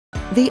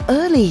The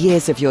early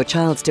years of your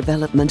child's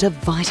development are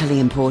vitally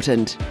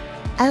important.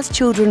 As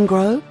children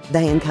grow,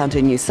 they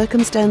encounter new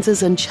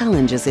circumstances and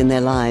challenges in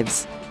their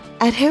lives.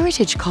 At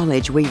Heritage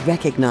College, we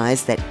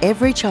recognise that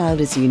every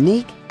child is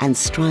unique and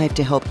strive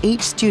to help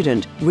each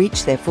student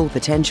reach their full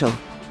potential.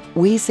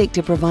 We seek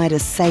to provide a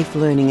safe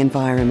learning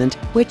environment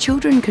where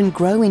children can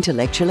grow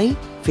intellectually,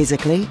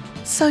 physically,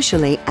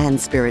 socially and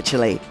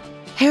spiritually.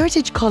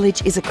 Heritage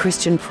College is a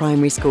Christian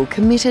primary school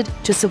committed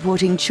to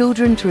supporting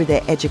children through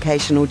their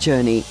educational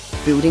journey,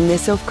 building their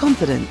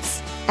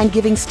self-confidence and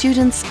giving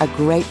students a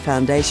great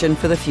foundation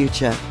for the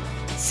future.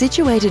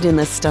 Situated in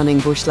the stunning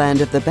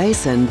bushland of the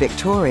Basin,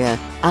 Victoria,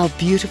 our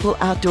beautiful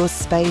outdoor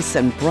space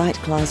and bright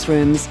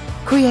classrooms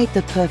create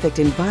the perfect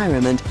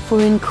environment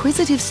for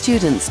inquisitive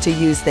students to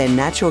use their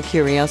natural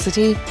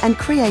curiosity and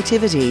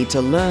creativity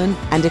to learn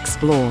and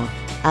explore.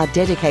 Our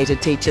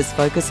dedicated teachers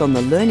focus on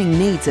the learning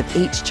needs of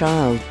each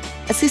child,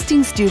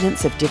 assisting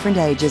students of different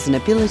ages and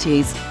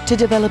abilities to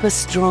develop a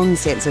strong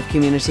sense of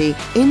community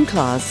in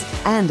class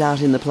and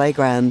out in the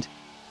playground.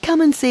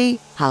 Come and see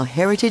how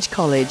Heritage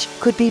College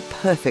could be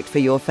perfect for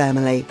your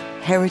family.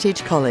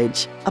 Heritage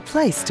College, a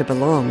place to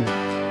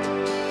belong.